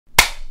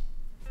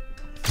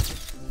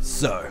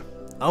So,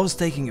 I was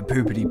taking a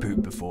poopity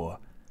poop before,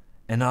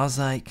 and I was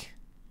like,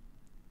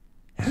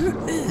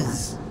 who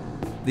is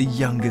the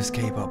youngest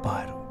K-pop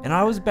idol? And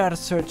I was about to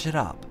search it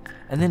up,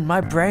 and then my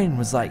brain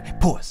was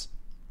like, pause.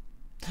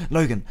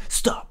 Logan,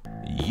 stop.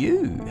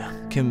 You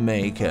can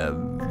make a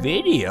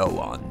video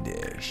on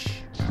this.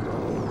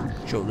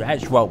 So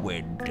that's what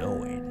we're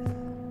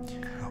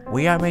doing.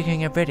 We are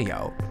making a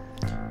video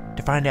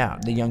to find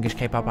out the youngest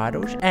K-pop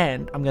idols,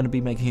 and I'm going to be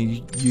making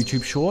a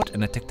YouTube short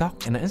and a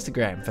TikTok and an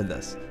Instagram for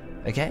this.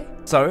 Okay?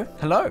 So,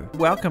 hello.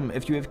 Welcome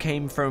if you have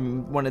came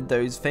from one of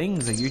those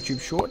things, a YouTube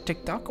short,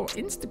 TikTok, or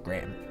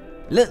Instagram.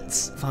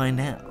 Let's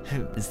find out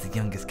who is the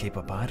youngest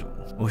K-pop idol.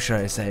 Or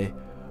should I say,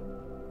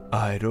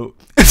 idol?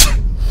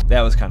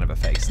 That was kind of a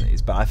fake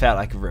sneeze, but I felt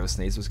like a real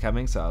sneeze was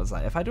coming, so I was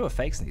like, if I do a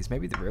fake sneeze,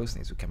 maybe the real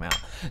sneeze would come out.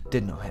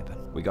 Did not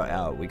happen. We got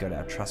our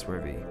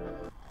trustworthy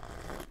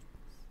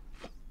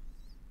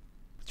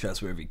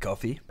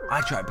coffee.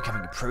 I tried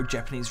becoming a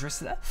pro-Japanese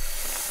wrestler.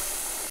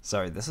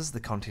 Sorry, this is the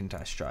content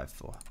I strive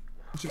for.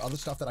 Other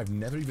stuff that I've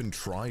never even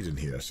tried in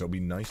here, so it'd be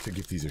nice to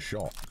give these a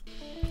shot.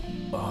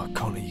 Oh,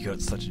 Connor, you got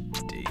such a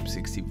deep,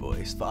 sexy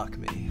voice. Fuck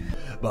me.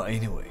 But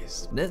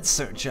anyways, let's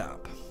search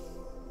up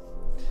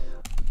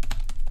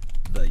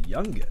the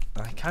youngest.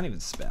 I can't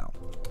even spell.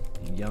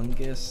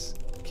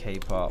 Youngest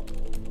K-pop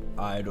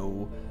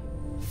idol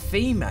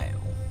female.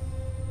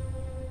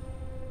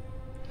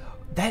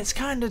 That's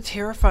kind of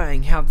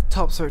terrifying how the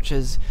top search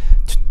is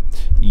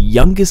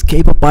youngest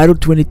K-pop idol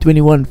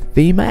 2021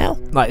 female.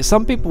 Like,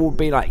 some people would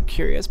be like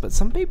curious, but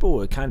some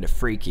people are kind of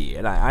freaky,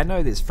 and I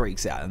know there's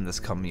freaks out in this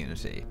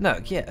community. No,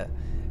 yeah,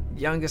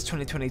 youngest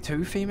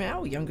 2022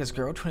 female, youngest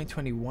girl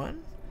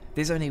 2021.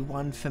 There's only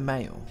one for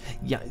male.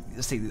 Yeah,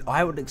 see,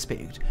 I would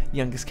expect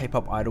youngest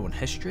K-pop idol in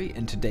history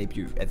and to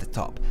debut at the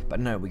top, but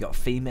no, we got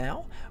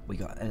female, we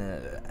got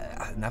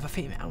another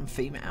female and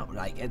female.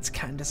 Like, it's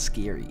kind of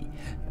scary.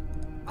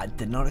 I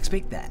did not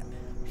expect that.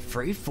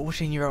 3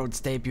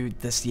 14-year-olds debuted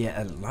this year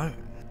alone.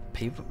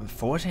 People,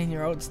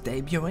 14-year-olds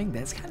debuting?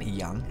 That's kind of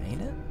young,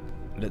 ain't it?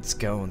 Let's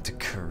go on to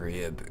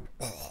career.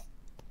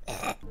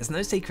 It's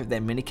no secret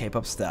that many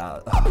K-pop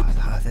stars.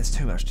 Oh, that's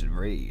too much to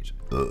read.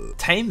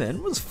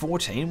 Taemin was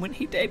 14 when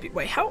he debuted.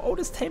 Wait, how old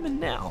is Taemin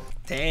now?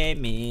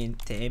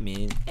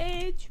 Taemin,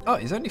 age. Oh,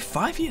 he's only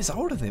 5 years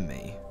older than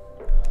me.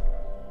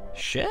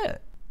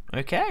 Shit.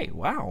 Okay,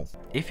 wow.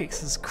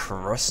 FX's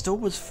Crystal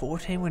was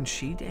 14 when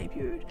she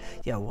debuted?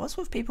 Yeah, what's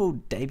with people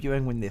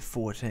debuting when they're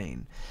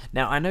 14?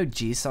 Now, I know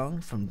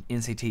Jisung from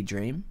NCT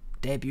Dream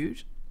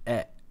debuted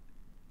at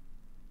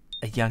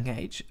a young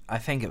age. I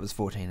think it was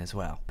 14 as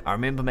well. I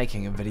remember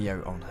making a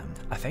video on him.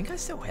 I think I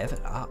still have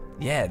it up.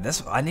 Yeah,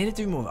 I need to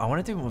do more. I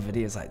want to do more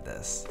videos like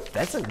this.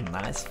 That's a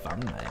nice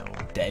thumbnail.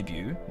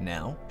 Debut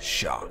now.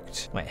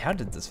 Shocked. Wait, how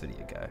did this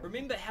video go?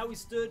 Remember how he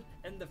stood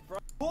in the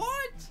front?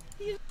 What?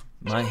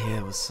 My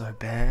hair was so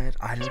bad.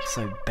 I look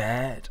so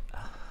bad.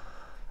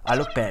 I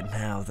look bad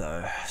now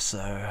though, so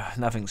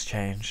nothing's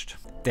changed.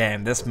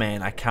 Damn, this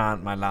man, I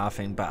can't my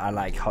laughing, but I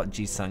like hot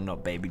Jisung,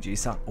 not baby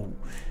Jisung. Oh,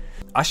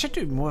 I should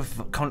do more.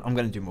 I'm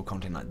gonna do more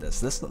content like this.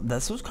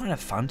 This was kind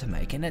of fun to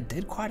make, and it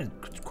did quite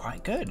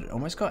good. It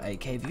almost got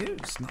 8K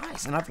views.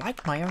 Nice, and I've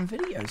liked my own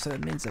video, so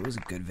it means it was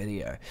a good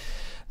video.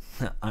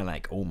 I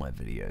like all my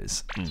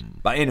videos.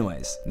 But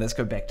anyways, let's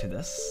go back to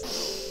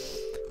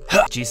this.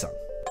 Jisung.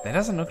 That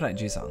doesn't look like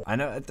Jisung. I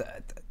know.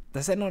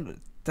 Does that not?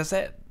 Is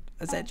that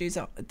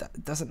Jisung?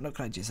 It doesn't look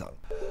like Jisung.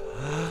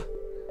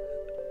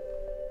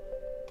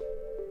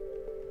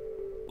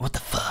 What the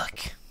fuck?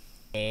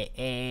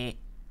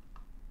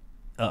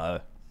 Uh-oh.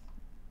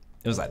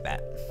 It was like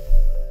that.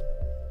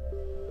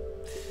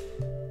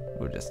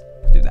 We'll just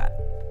do that.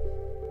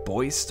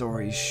 Boy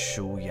Story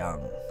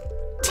woyoung.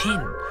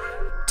 10.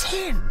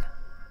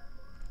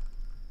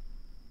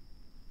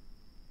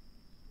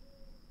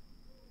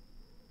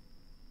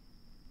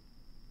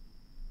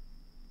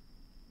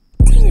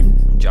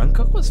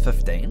 Jungkook was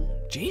 15?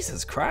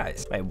 Jesus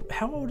Christ. Wait,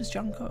 how old is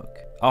Jungkook?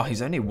 Oh,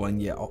 he's only 1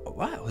 year old.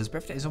 Wow, his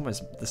birthday is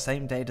almost the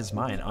same date as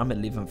mine. I'm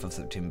 11th of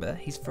September,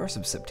 he's 1st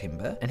of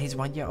September, and he's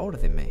 1 year older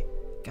than me.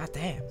 God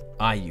damn.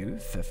 IU,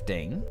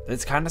 15.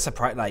 It's kind of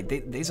surprising, like,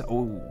 these are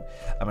all,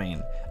 I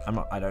mean,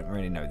 I don't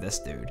really know this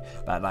dude,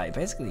 but like,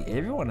 basically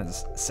everyone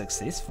is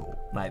successful,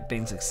 like,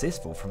 being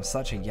successful from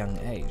such a young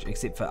age,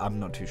 except for, I'm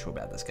not too sure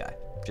about this guy.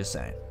 Just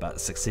saying.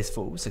 But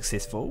successful.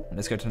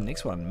 Let's go to the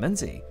next one.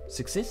 Minzy.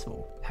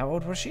 Successful. How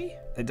old was she?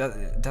 It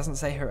doesn't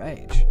say her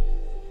age.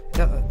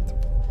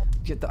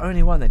 You're the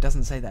only one that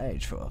doesn't say the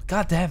age for.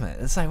 God damn it.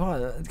 It's like,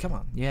 what? Come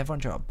on. You have one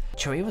job.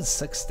 Chui was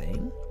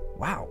 16?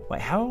 Wow. Wait,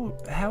 how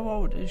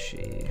old is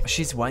she?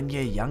 She's 1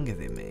 year younger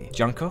than me.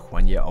 Jungkook,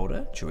 1 year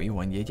older. Chui,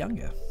 1 year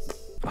younger.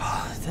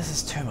 Oh, this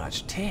is too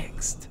much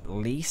text.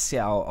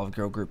 Leeseo of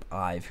girl group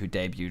IVE, who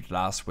debuted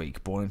last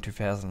week, born in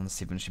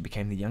 2007, she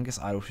became the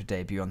youngest idol to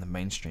debut on the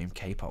mainstream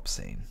K-pop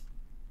scene.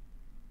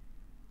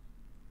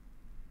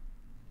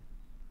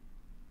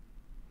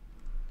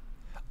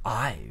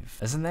 IVE?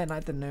 Isn't that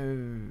like the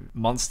new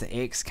Monster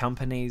X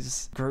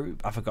company's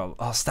group? I forgot.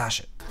 Oh,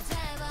 Starship.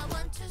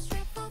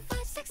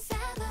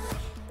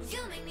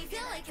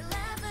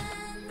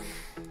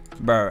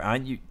 Bro,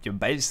 aren't you? You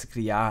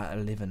basically are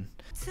 11.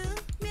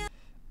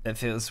 It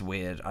feels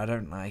weird. I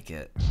don't like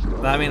it.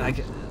 I mean,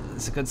 like,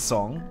 it's a good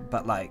song,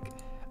 but like,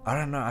 I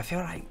don't know. I feel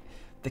like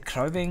the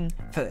clothing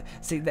for,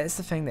 see, that's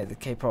the thing that the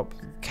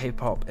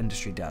K-pop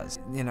industry does.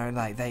 You know,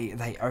 like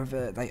they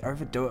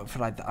overdo it for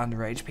like the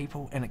underage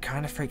people, and it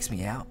kind of freaks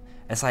me out.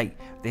 It's like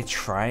they're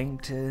trying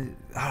to.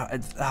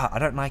 I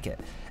don't like it.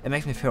 It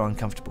makes me feel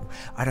uncomfortable.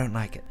 I don't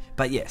like it.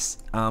 But yes,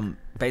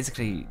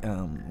 basically,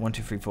 1,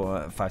 2, 3,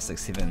 4, 5,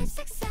 6, 7.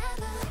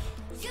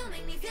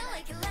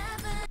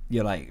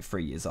 You're like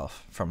 3 years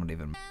off from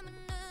 11.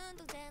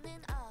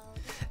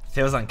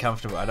 Feels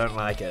uncomfortable. I don't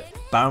like it.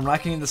 But I'm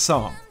liking the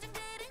song.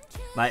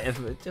 Like, if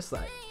it just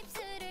like,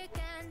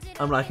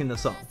 I'm liking the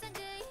song,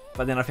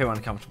 but then I feel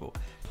uncomfortable.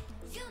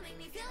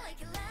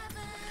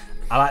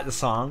 I like the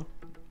song.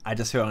 I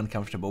just feel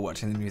uncomfortable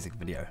watching the music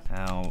video.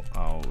 How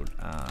old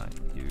are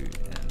you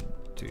in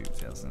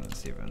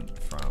 2007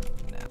 from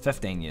now?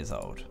 15 years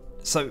old.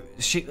 So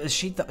is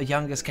she the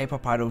youngest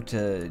K-pop idol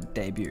to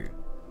debut?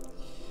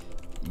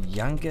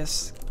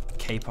 Youngest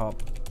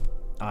K-pop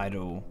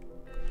idol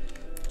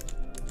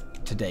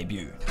to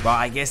debut. Well,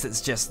 I guess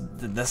it's just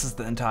this is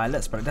the entire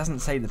list, but it doesn't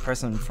say the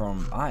person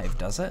from IVE,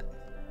 does it?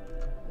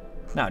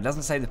 No, it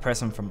doesn't say the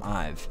person from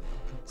IVE.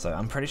 So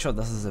I'm pretty sure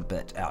this is a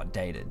bit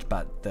outdated,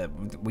 but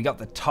we got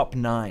the top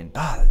 9.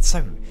 Ah, that's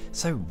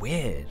so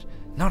weird.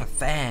 Not a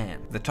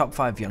fan. The top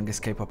 5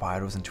 youngest K-pop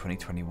idols in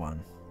 2021.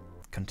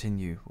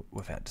 Continue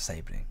without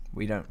disabling.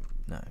 We don't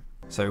know.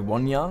 So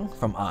Woyoung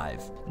from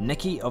IVE,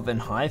 Nikki of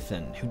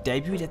ENHYPEN, who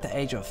debuted at the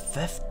age of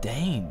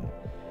 15.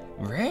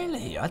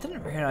 Really? I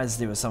didn't realize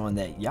there was someone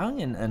that young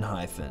in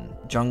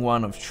ENHYPEN.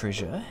 Jungwon of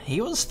Treasure, he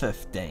was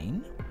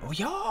 15. Oh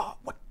yeah,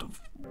 what the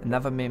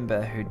Another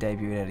member who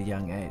debuted at a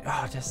young age.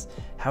 Oh, just,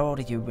 how old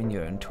are you when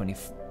you're in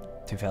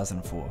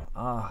 2004?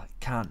 Ah,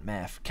 can't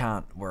math,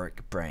 can't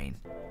work, brain.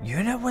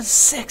 Yuna was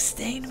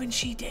 16 when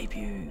she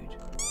debuted.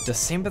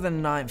 December the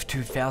 9th,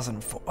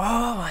 2004.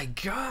 Oh my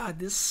god,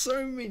 there's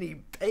so many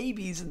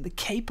babies in the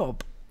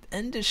K-pop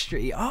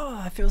industry.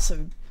 Oh, I feel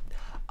so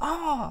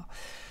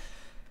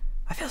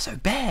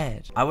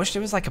bad. I wish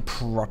there was like a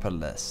proper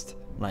list,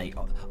 like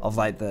of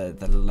like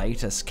the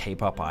latest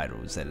K-pop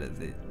idols that are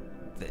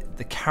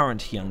the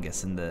current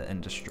youngest in the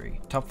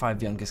industry. Top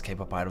 5 youngest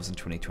K-pop idols in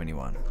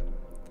 2021.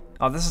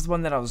 Oh, this is the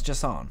one that I was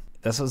just on.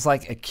 This was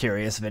like a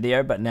curious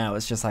video, but now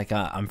it's just like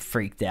a I'm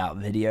freaked out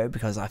video,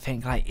 because I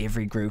think like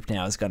every group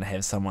now is gonna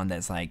have someone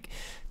that's like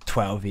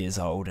 12 years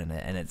old in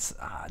it, and it's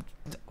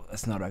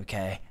not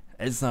okay.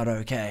 It's not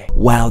okay.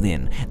 Well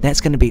then,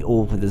 that's gonna be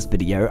all for this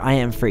video. I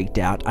am freaked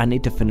out. I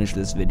need to finish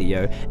this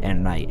video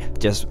and like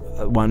just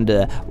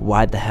wonder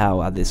why the hell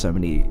are there so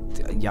many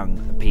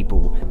young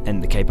people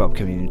in the K-pop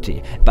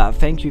community. But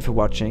thank you for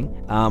watching.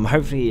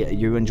 Hopefully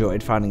you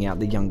enjoyed finding out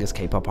the youngest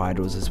K-pop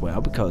idols as well,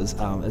 because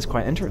it's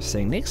quite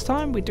interesting. Next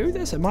time we do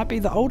this, it might be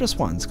the oldest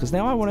ones, because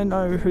now I want to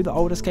know who the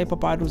oldest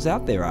K-pop idols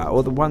out there are,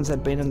 or the ones that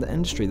have been in the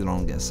industry the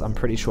longest. I'm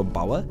pretty sure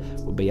Boa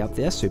will be up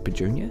there, Super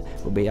Junior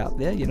will be up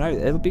there. You know,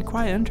 it would be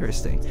quite interesting.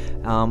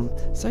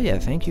 So yeah,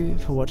 thank you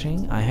for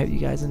watching. I hope you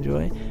guys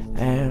enjoy,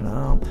 and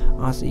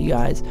I'll see you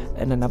guys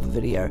in another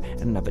video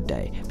in another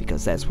day,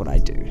 because that's what I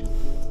do.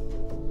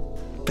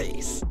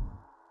 Peace.